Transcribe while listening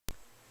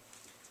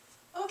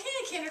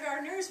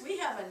kindergartners, we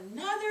have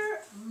another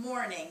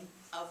morning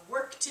of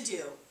work to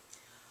do.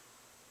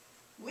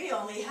 We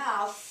only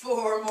have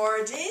 4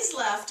 more days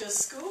left of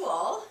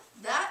school.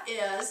 That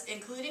is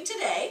including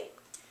today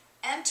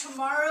and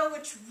tomorrow,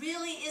 which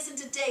really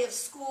isn't a day of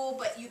school,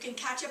 but you can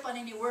catch up on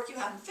any work you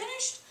haven't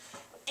finished,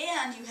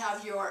 and you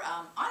have your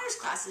honors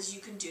classes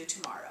you can do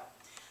tomorrow.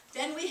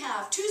 Then we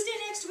have Tuesday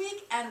next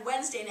week and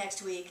Wednesday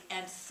next week,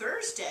 and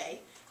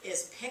Thursday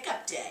is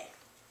pickup day.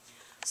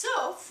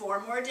 So 4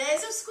 more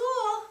days of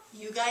school.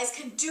 You guys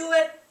can do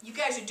it. You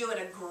guys are doing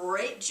a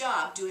great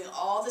job doing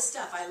all the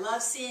stuff. I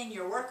love seeing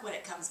your work when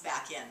it comes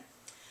back in.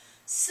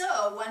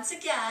 So once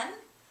again,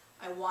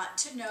 I want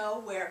to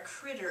know where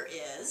Critter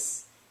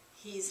is.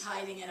 He's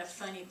hiding in a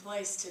funny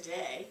place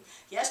today.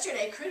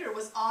 Yesterday, Critter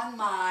was on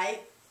my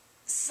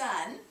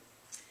son,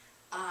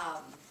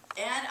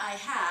 and I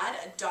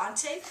had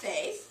Dante,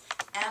 Faith,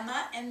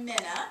 Emma, and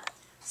Minna,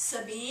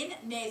 Sabine,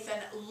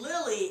 Nathan,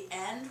 Lily,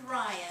 and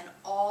Ryan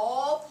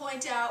all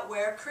point out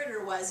where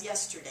Critter was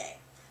yesterday.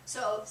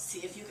 So see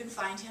if you can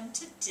find him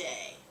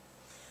today.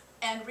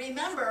 And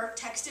remember,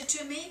 text it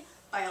to me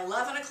by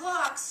 11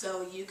 o'clock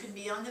so you can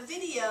be on the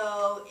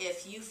video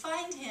if you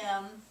find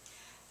him.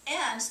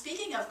 And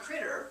speaking of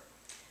Critter,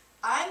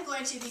 I'm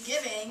going to be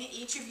giving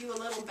each of you a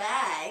little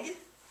bag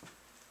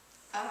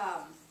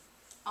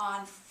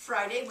on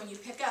Friday when you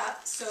pick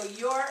up. So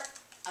your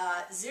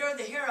Zero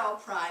the Hero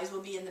prize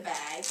will be in the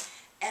bag.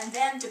 And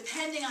then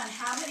depending on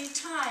how many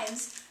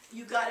times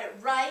you got it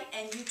right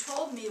and you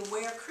told me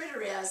where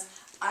Critter is,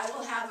 I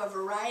will have a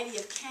variety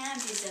of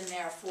candies in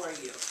there for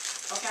you.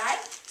 Okay?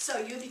 So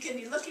you can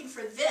be looking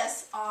for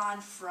this on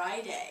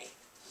Friday.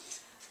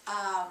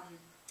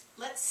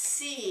 Let's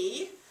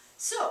see.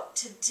 So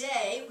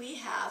today we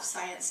have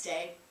Science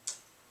Day.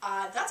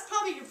 That's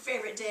probably your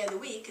favorite day of the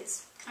week.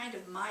 It's kind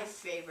of my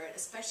favorite,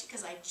 especially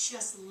because I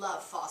just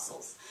love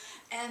fossils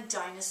and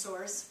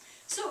dinosaurs.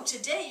 So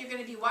today you're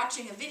going to be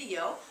watching a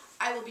video.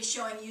 I will be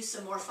showing you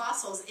some more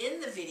fossils in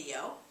the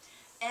video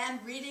and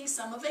reading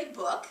some of a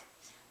book.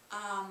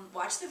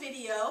 Watch the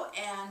video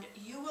and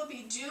you will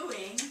be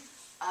doing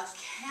a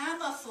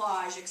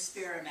camouflage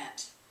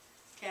experiment.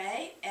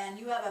 Okay? And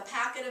you have a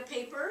packet of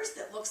papers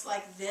that looks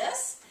like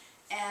this.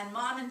 And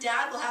Mom and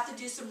Dad will have to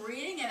do some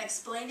reading and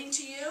explaining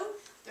to you.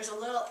 There's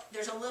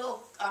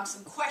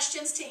some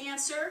questions to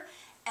answer,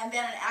 and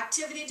then an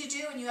activity to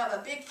do, and you have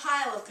a big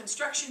pile of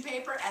construction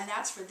paper, and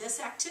that's for this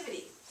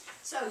activity.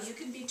 So you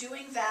can be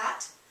doing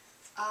that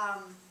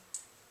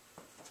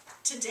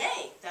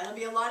today. That'll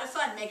be a lot of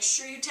fun. Make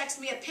sure you text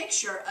me a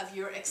picture of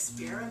your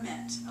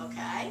experiment,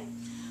 okay?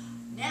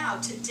 Now,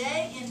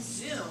 today in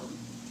Zoom,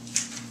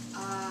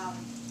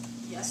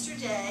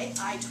 yesterday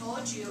I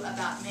told you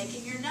about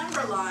making your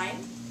number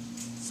line.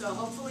 So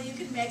hopefully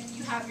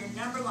you have your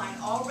number line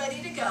all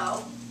ready to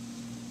go.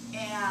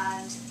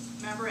 And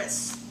remember, it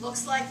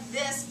looks like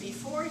this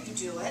before you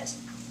do it.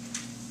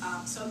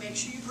 So make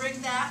sure you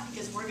bring that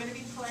because we're going to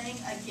be playing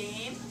a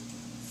game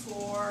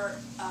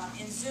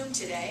in Zoom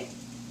today.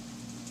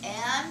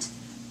 And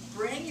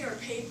bring your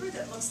paper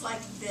that looks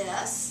like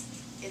this.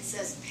 It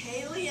says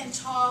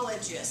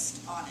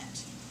paleontologist on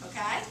it.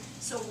 Okay?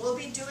 So we'll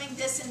be doing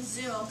this in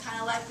Zoom, kind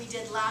of like we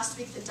did last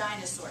week, the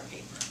dinosaur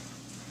paper.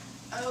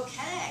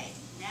 Okay,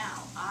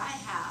 now I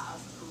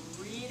have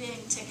reading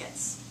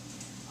tickets.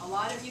 A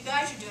lot of you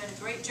guys are doing a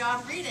great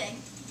job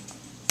reading.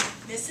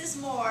 Mrs.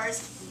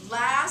 Moore's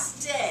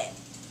last day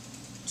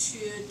to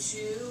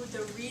do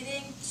the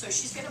reading, so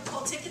she's going to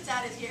pull tickets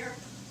out of here.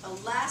 The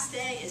last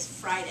day is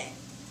Friday,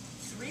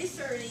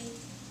 3:30,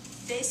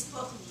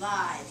 Facebook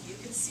Live. You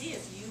can see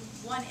if you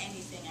won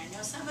anything. I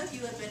know some of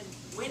you have been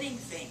winning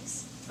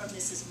things from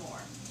Mrs.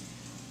 Moore.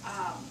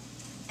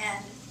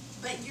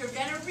 But you're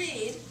going to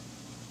read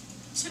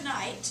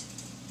tonight.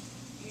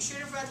 You should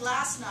have read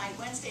last night,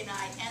 Wednesday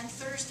night, and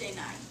Thursday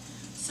night.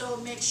 So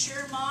make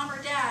sure Mom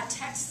or Dad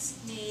texts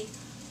me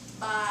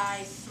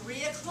by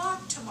 3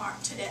 o'clock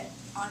today,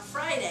 on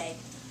Friday,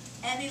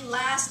 any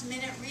last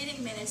minute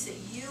reading minutes that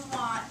you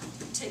want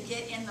to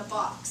get in the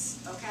box,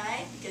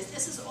 okay? Because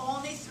this is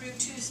only through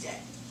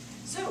Tuesday.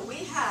 So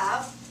we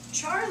have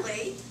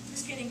Charlie,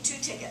 who's getting 2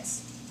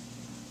 tickets.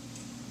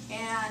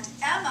 And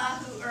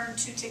Emma, who earned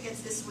 2 tickets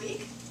this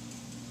week.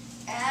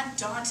 And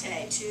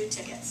Dante, 2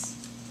 tickets.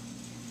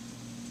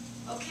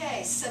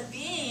 Okay,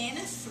 Sabine,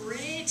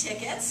 3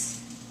 tickets.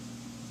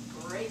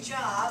 Great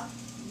job.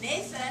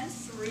 Nathan,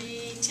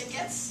 3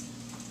 tickets.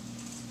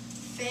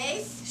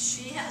 Faith,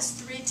 she has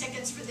 3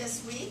 tickets for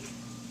this week.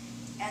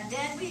 And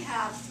then we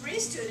have 3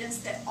 students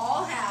that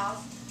all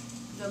have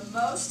the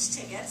most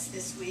tickets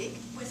this week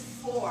with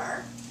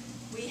 4.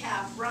 We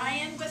have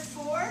Ryan with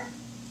 4,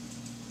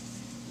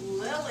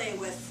 Lily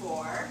with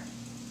 4,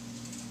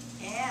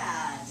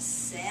 and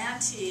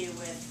Santi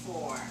with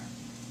 4.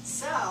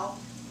 So,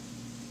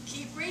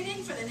 keep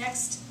reading for the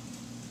next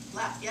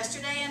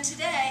yesterday and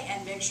today,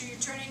 and make sure you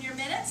turn in your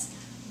minutes.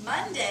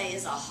 Monday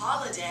is a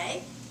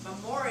holiday,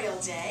 Memorial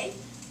Day,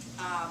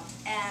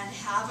 and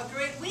have a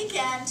great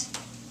weekend.